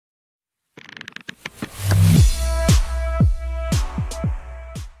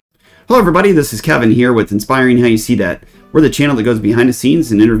Hello everybody, this is Kevin here with Inspiring How You See That. We're the channel that goes behind the scenes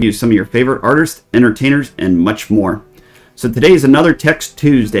and interviews some of your favorite artists, entertainers, and much more. So today is another Tech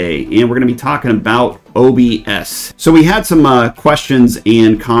Tuesday, and we're going to be talking about OBS. So we had some questions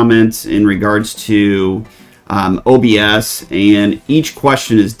and comments in regards to OBS, and each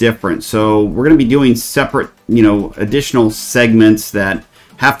question is different. So we're going to be doing separate, additional segments that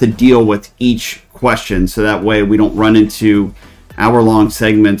have to deal with each question, so that way we don't run into hour-long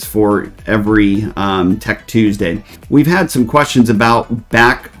segments for every Tech Tuesday. We've had some questions about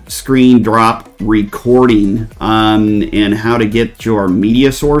back screen drop recording and how to get your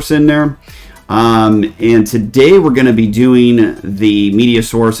media source in there. And today we're going to be doing the media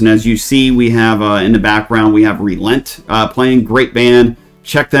source, and as you see, we have in the background we have Relent playing. Great band.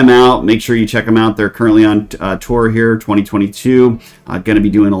 Check them out. Make sure you check them out. They're currently on tour here, 2022. Going to be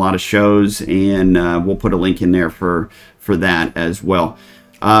doing a lot of shows, and we'll put a link in there for that as well.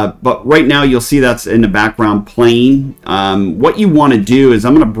 But right now you'll see that's in the background playing. What you want to do is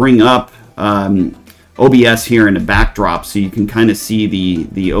I'm going to bring up OBS here in the backdrop so you can kind of see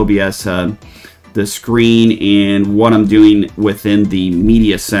the OBS, the screen, and what I'm doing within the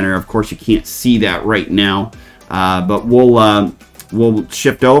media center. Of course, you can't see that right now, but we'll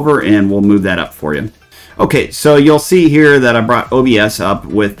shift over and we'll move that up for you. Okay, so you'll see here that I brought OBS up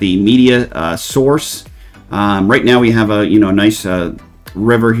with the media source. Right now we have a nice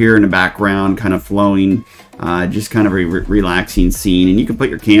river here in the background, kind of flowing, just kind of a relaxing scene, and you can put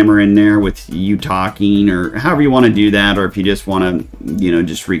your camera in there with you talking, or however you want to do that, or if you just want to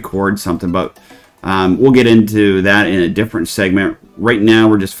just record something. But we'll get into that in a different segment. Right now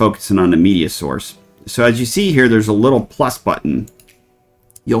we're just focusing on the media source. So as you see here, there's a little plus button.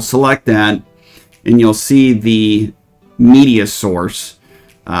 You'll select that and you'll see the media source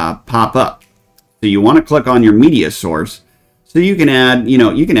pop up. So you want to click on your media source, so you can add,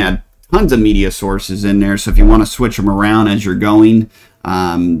 you can add tons of media sources in there. So if you want to switch them around as you're going,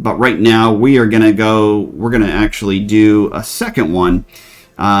 but right now we're going to actually do a second one,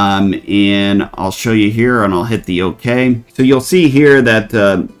 and I'll show you here, and I'll hit the OK. So you'll see here that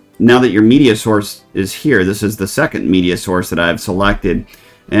now that your media source is here, this is the second media source that I've selected.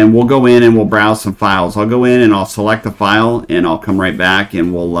 And we'll go in and we'll browse some files. I'll go in and I'll select the file, and I'll come right back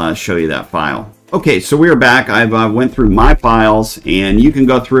and we'll show you that file. Okay, so we're back. I've went through my files, and you can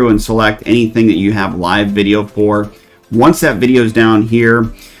go through and select anything that you have live video for. Once that video is down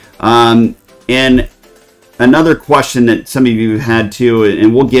here, and another question that some of you had too,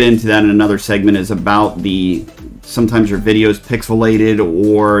 and we'll get into that in another segment, is about sometimes your video is pixelated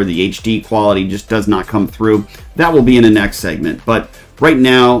or the HD quality just does not come through. That will be in the next segment. But right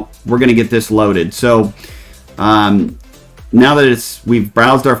now, we're going to get this loaded. So now that we've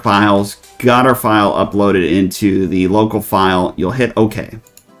browsed our files, got our file uploaded into the local file, you'll hit OK.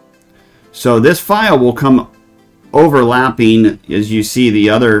 So this file will come overlapping, as you see the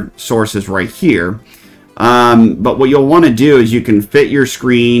other sources right here. But what you'll want to do is you can fit your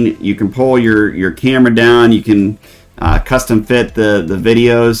screen, you can pull your camera down, you can custom fit the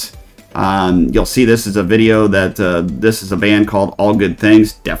videos. You'll see this is a video that this is a band called All Good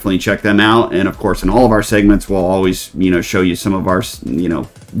Things. Definitely check them out. And of course, in all of our segments, we'll always show you some of our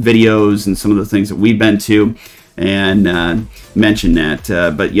videos and some of the things that we've been to, and mention that.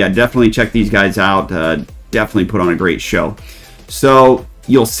 But yeah, definitely check these guys out. Definitely put on a great show. So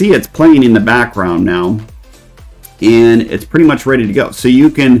you'll see it's playing in the background now, and it's pretty much ready to go. So you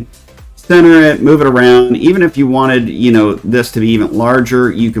can center it, move it around. Even if you wanted, this to be even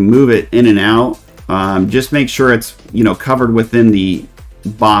larger, you can move it in and out. Just make sure it's, covered within the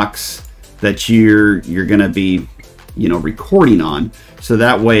box that you're going to be, recording on. So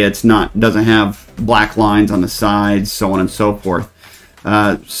that way it's doesn't have black lines on the sides, so on and so forth.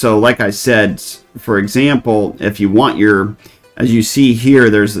 So like I said, for example, if you want as you see here,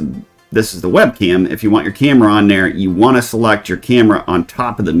 this is the webcam. If you want your camera on there, you want to select your camera on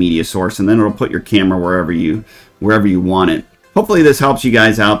top of the media source, and then it'll put your camera wherever you want it. Hopefully this helps you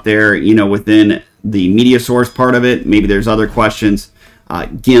guys out there, within the media source part of it. Maybe there's other questions.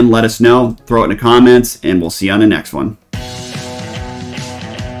 Again, let us know. Throw it in the comments, and we'll see you on the next one.